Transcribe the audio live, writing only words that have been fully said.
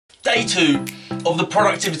Day 2 of the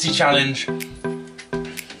productivity challenge. And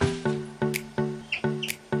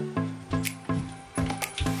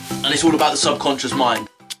it's all about the subconscious mind.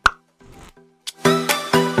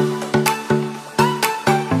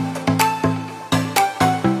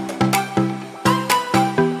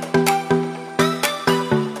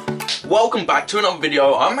 Welcome back to another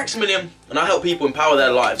video. I'm Max Hindle I, and I help people empower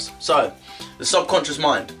their lives. So, the subconscious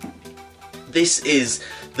mind. This is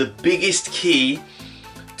the biggest key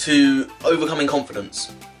to overcoming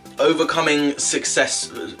confidence, overcoming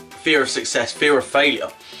success, fear of failure.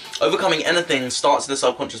 Overcoming anything starts in the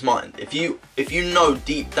subconscious mind. If you know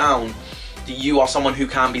deep down that you are someone who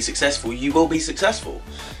can be successful, you will be successful.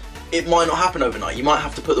 It might not happen overnight. You might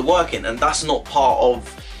have to put the work in, and that's not part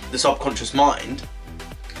of the subconscious mind.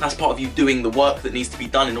 That's part of you doing the work that needs to be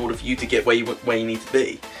done in order for you to get where you need to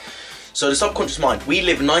be. So the subconscious mind, we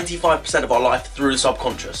live 95% of our life through the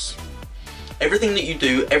subconscious. Everything that you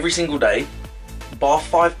do every single day, bar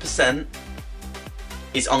 5%,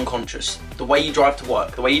 is unconscious. The way you drive to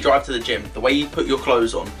work, the way you drive to the gym, the way you put your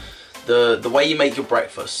clothes on, the way you make your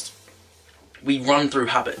breakfast. We run through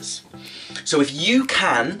habits. So if you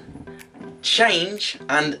can change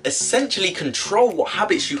and essentially control what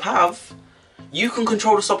habits you have, you can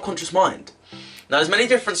control the subconscious mind. Now, there's many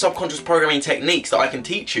different subconscious programming techniques that I can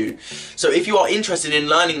teach you. So if you are interested in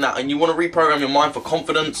learning that and you want to reprogram your mind for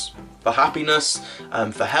confidence, for happiness,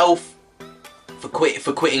 for health, for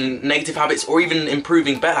quitting negative habits, or even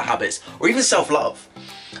improving better habits, or even self-love,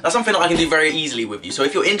 that's something that I can do very easily with you. So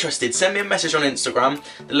if you're interested, send me a message on Instagram.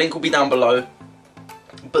 The link will be down below.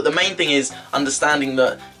 But the main thing is understanding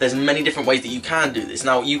that there's many different ways that you can do this.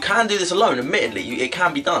 Now, you can do this alone, admittedly, it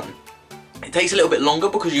can be done. It takes a little bit longer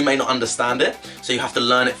because you may not understand it, so you have to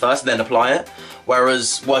learn it first, then apply it.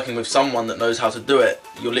 Whereas working with someone that knows how to do it,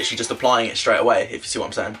 you're literally just applying it straight away, if you see what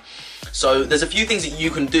I'm saying. So there's a few things that you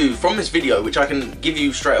can do from this video, which I can give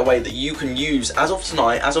you straight away, that you can use as of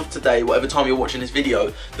tonight, as of today, whatever time you're watching this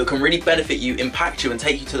video, that can really benefit you, impact you, and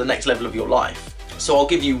take you to the next level of your life. So I'll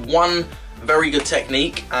give you one very good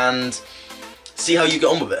technique and see how you get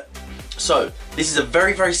on with it. So this is a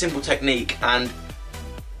very, very simple technique, and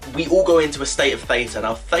we all go into a state of theta.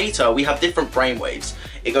 Now theta, we have different brain waves.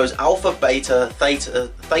 It goes alpha, beta,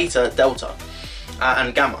 theta, delta,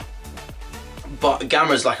 and gamma. But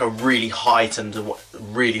gamma is like a really heightened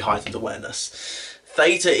awareness.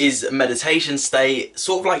 Theta is a meditation state,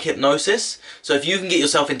 sort of like hypnosis. So if you can get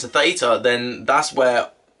yourself into theta, then that's where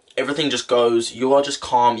everything just goes. You are just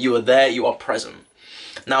calm, you are there, you are present.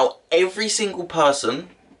 Now every single person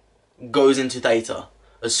goes into theta.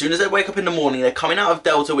 As soon as they wake up in the morning, they're coming out of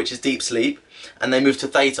delta, which is deep sleep, and they move to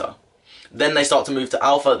theta. Then they start to move to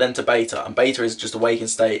alpha, then to beta, and beta is just a waking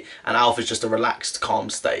state, and alpha is just a relaxed,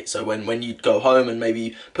 calm state. So when you go home and maybe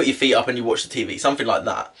you put your feet up and you watch the TV, something like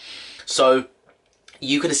that. So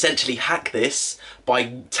you can essentially hack this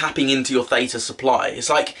by tapping into your theta supply. It's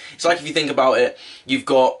like if you think about it,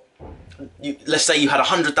 let's say you had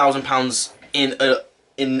 £100,000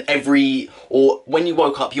 when you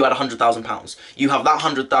woke up you had £100,000. You have that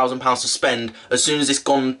 £100,000 to spend. As soon as it's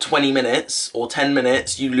gone 20 minutes or 10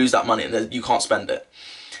 minutes, you lose that money and you can't spend it.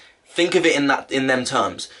 Think of it in them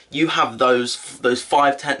terms. You have those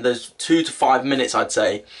 2 to 5 minutes, I'd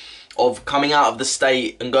say, of coming out of the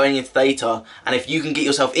state and going into theta, and if you can get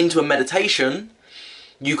yourself into a meditation,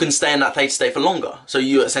 you can stay in that theta state for longer. So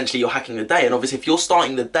you're hacking the day. And obviously if you're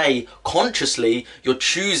starting the day consciously, you're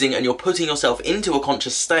choosing and you're putting yourself into a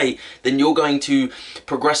conscious state, then you're going to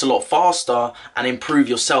progress a lot faster and improve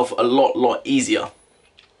yourself a lot easier.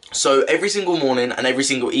 So every single morning and every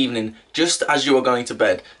single evening, just as you are going to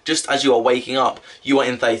bed, just as you are waking up, you are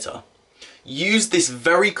in theta. Use this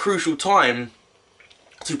very crucial time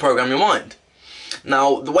to program your mind.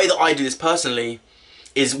 Now, the way that I do this personally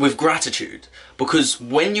is with gratitude, because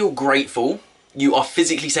when you're grateful, you are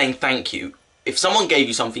physically saying thank you. If someone gave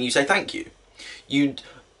you something, you say thank you.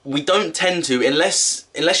 We don't tend to, unless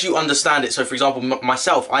you understand it. So for example,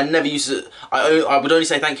 myself, I never used to, I would only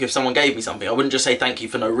say thank you if someone gave me something. I wouldn't just say thank you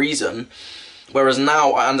for no reason. Whereas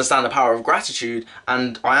now I understand the power of gratitude,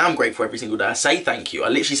 and I am grateful every single day. I say thank you. I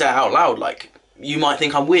literally say it out loud. Like, you might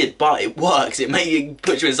think I'm weird, but it works. It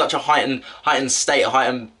puts you in such a heightened state,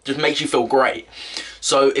 just makes you feel great.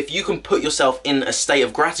 So if you can put yourself in a state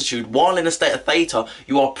of gratitude while in a state of theta,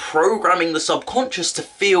 you are programming the subconscious to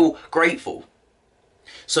feel grateful.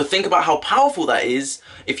 So think about how powerful that is.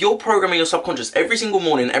 If you're programming your subconscious every single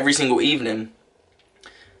morning, every single evening,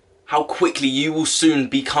 how quickly you will soon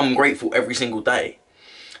become grateful every single day.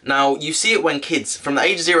 Now, you see it when kids, from the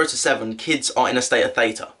age of 0 to 7, kids are in a state of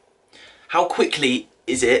theta. How quickly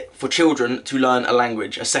is it for children to learn a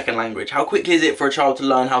language, a second language? How quickly is it for a child to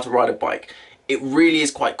learn how to ride a bike? It really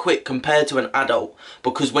is quite quick compared to an adult,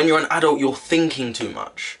 because when you're an adult, you're thinking too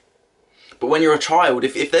much. But when you're a child,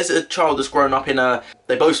 if there's a child that's grown up in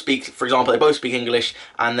they both speak, for example, they both speak English,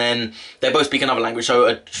 and then they both speak another language, so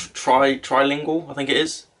a trilingual, I think it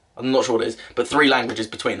is. I'm not sure what it is, but 3 languages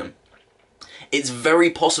between them. It's very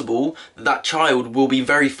possible that that child will be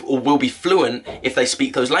fluent if they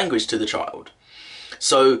speak those languages to the child.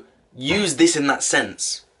 So use this in that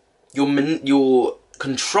sense. You're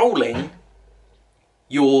controlling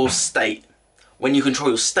your state. When you control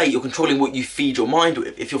your state, you're controlling what you feed your mind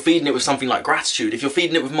with. If you're feeding it with something like gratitude, if you're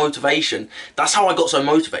feeding it with motivation, that's how I got so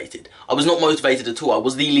motivated. I was not motivated at all. I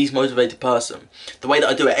was the least motivated person. The way that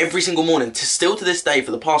I do it every single morning, still to this day, for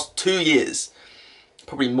the past 2 years,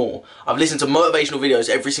 probably more, I've listened to motivational videos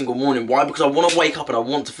every single morning. Why? Because I want to wake up and I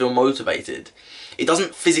want to feel motivated. It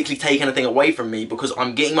doesn't physically take anything away from me, because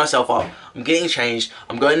I'm getting myself up, I'm getting changed,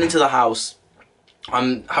 I'm going into the house,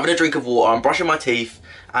 I'm having a drink of water, I'm brushing my teeth,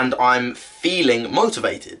 and I'm feeling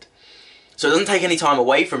motivated. So it doesn't take any time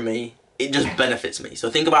away from me, it just benefits me. So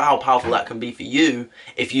think about how powerful that can be for you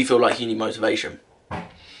if you feel like you need motivation. But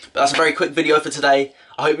that's a very quick video for today.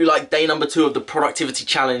 I hope you like day number 2 of the productivity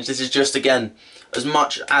challenge. This is just, again, as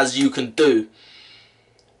much as you can do.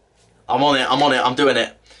 I'm on it, I'm doing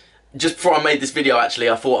it. Just before I made this video, actually,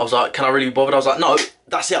 I was like, can I really be bothered? I was like, no,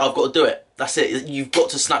 that's it, I've got to do it. That's it. You've got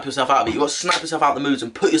to snap yourself out of it. You've got to snap yourself out of the moods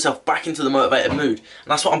and put yourself back into the motivated mood. And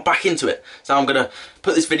that's what I'm back into it. So I'm going to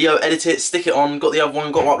put this video, edit it, stick it on, got the other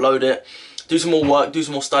one, got to upload it, do some more work, do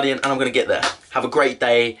some more studying, and I'm going to get there. Have a great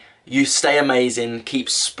day. You stay amazing. Keep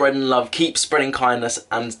spreading love, keep spreading kindness,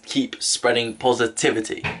 and keep spreading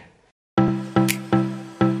positivity.